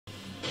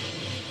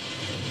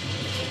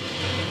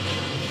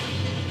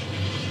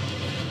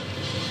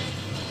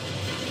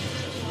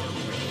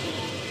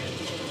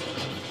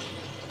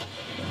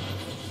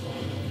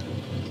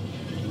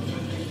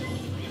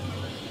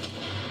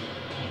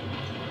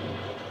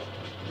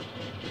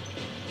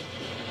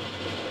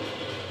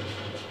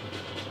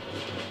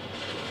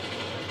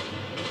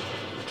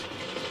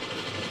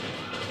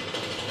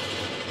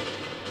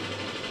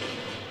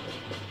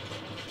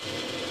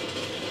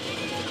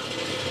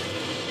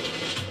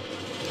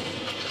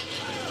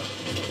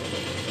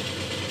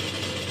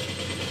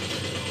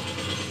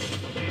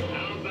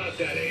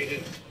that,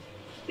 Agent.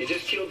 You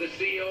just killed the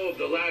CEO of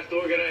the last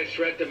organized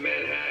threat to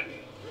Manhattan.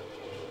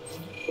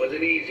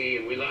 Wasn't easy,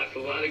 and we lost a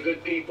lot of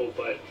good people,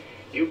 but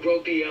you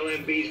broke the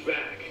LMB's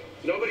back.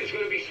 Nobody's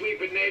going to be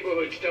sweeping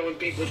neighborhoods telling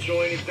people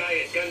join and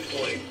die at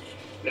gunpoint.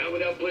 Not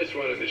without Bliss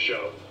running the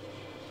show.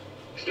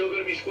 Still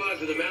going to be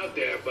squads of them out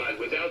there, but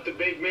without the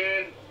big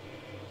man,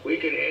 we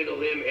can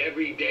handle him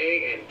every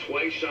day and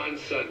twice on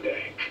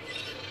Sunday.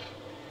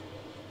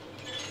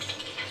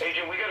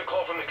 Agent, we got a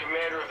call from the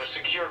commander of the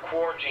Secure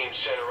Quarantine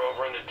Center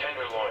over in the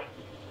Tenderloin.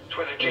 It's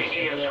where the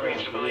JTF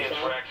screens civilians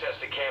for access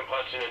to Camp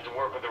Hudson and to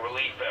work with the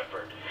relief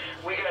effort.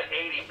 We got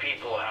 80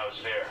 people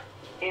housed there.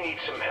 You need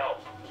some help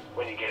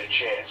when you get a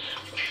chance.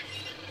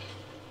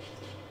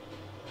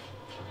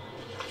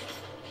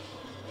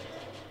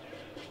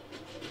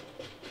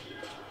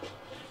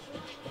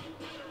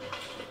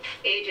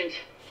 Agent,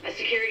 as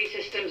security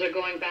systems are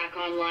going back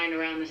online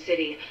around the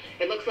city,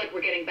 it looks like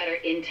we're getting better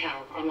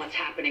intel on what's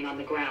happening on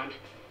the ground.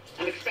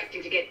 I'm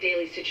expecting to get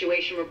daily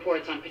situation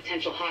reports on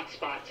potential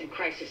hotspots and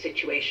crisis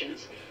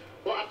situations.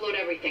 We'll upload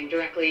everything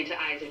directly into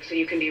Isaac so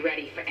you can be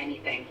ready for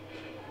anything.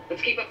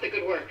 Let's keep up the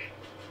good work.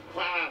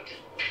 Plow out.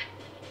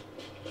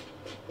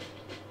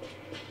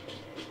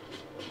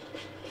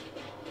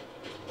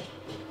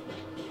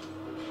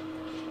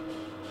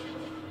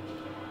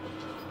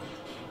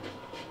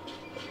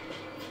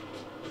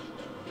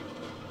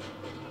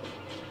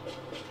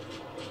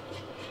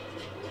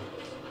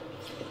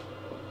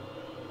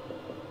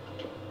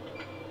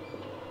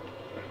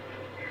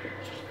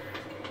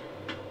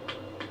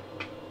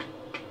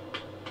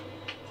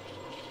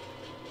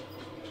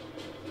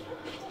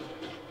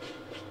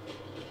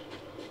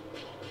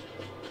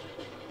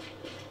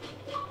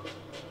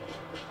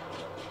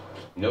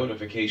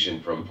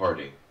 Notification from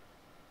party.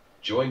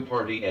 Join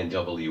party and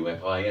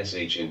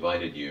WFISH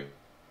invited you.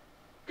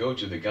 Go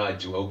to the guide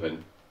to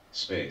open,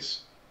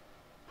 space.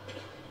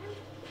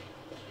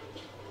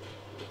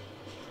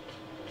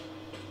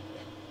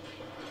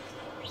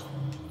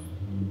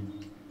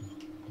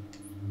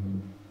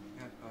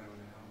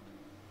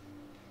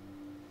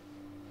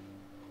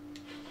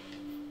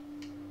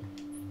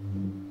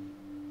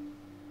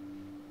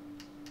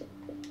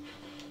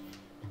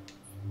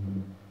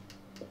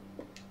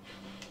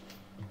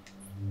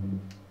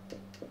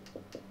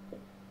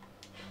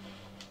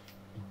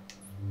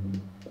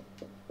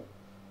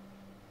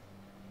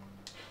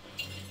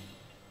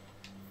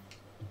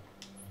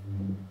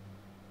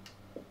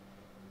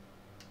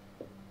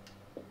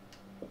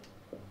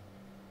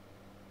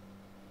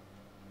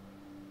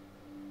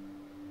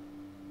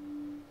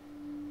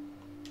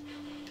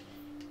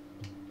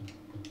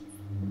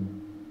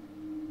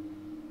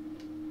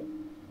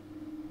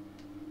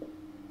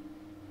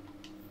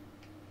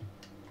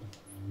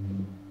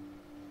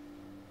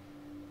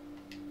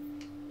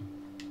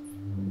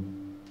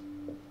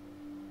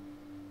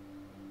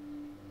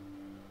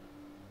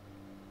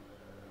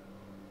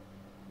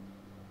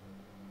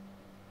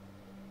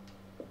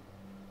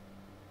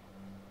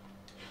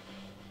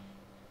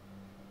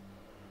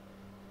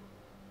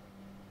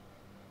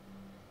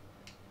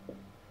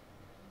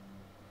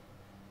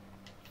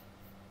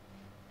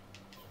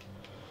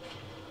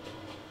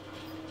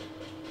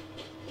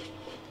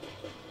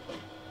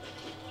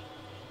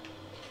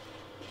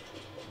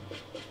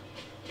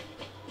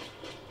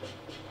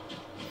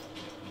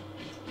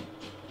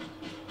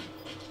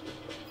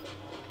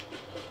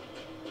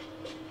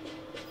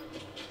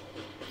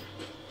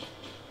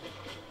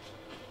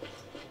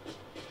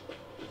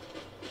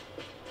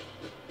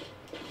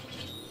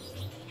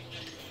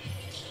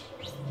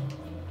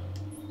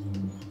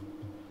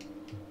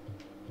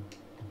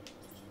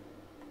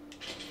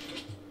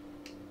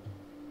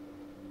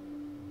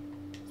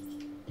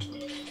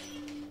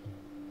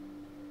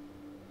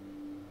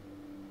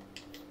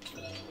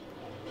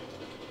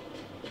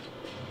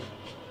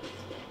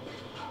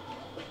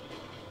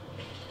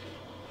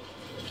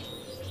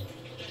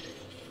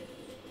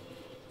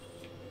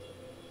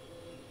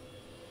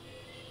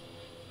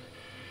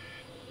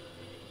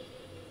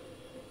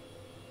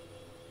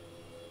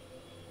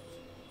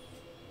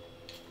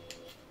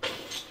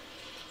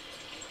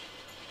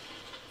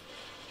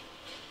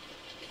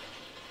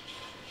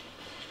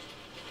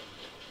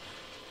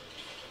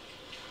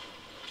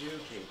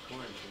 Okay,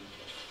 quarantine.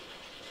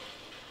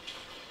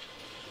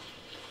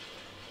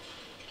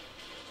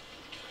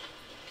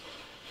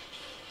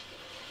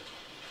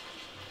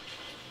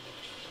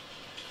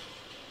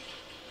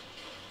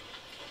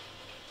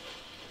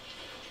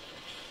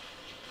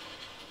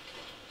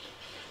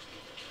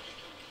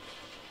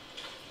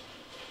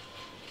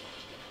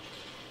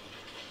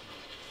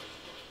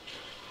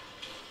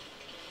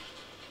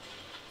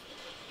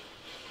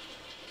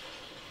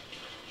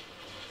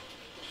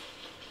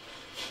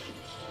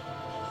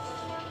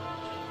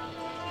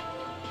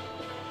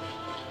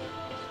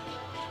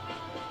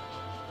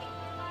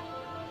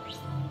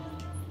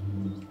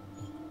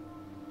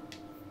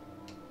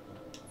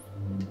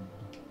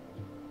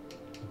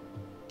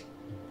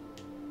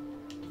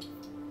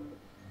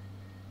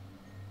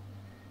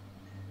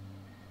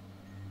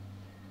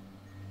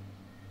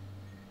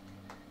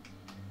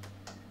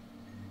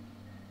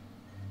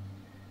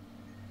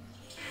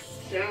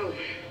 So,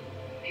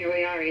 here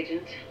we are,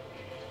 Agent.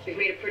 We've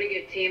made a pretty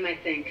good team, I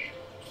think.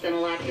 Done a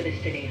lot for this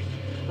city.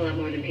 A lot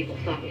more than people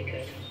thought we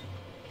could.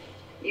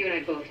 You and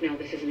I both know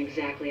this isn't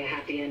exactly a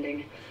happy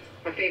ending.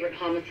 Our favorite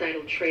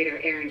homicidal traitor,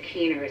 Aaron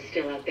Keener, is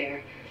still out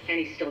there, and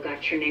he's still got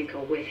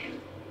Chernenko with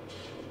him.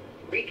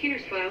 Read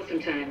Keener's file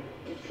sometime.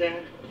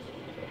 It's,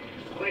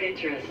 quite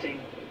interesting.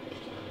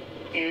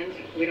 And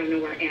we don't know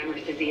where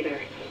Amherst is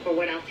either, or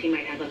what else he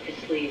might have up his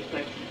sleeve,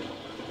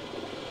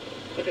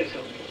 but there's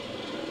hope.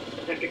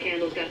 Dr.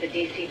 Candle's got the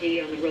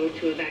DCD on the road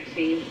to a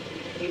vaccine.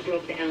 You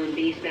broke the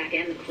LMB's back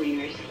and the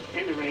cleaners,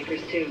 and the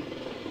Rikers too.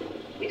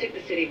 We took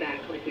the city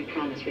back like we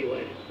promised we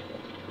would.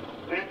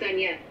 We're not done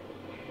yet.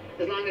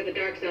 As long as the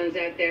Dark Zone's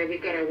out there,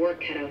 we've got our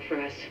work cut out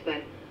for us,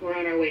 but we're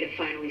on our way to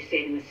finally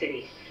saving the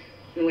city.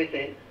 And with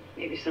it,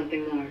 maybe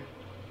something more.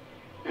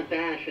 Not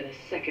bad for the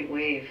second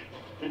wave,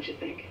 don't you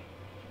think?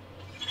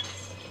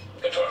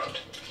 Confirmed.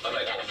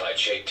 Unidentified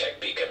shade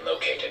tech beacon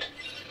located.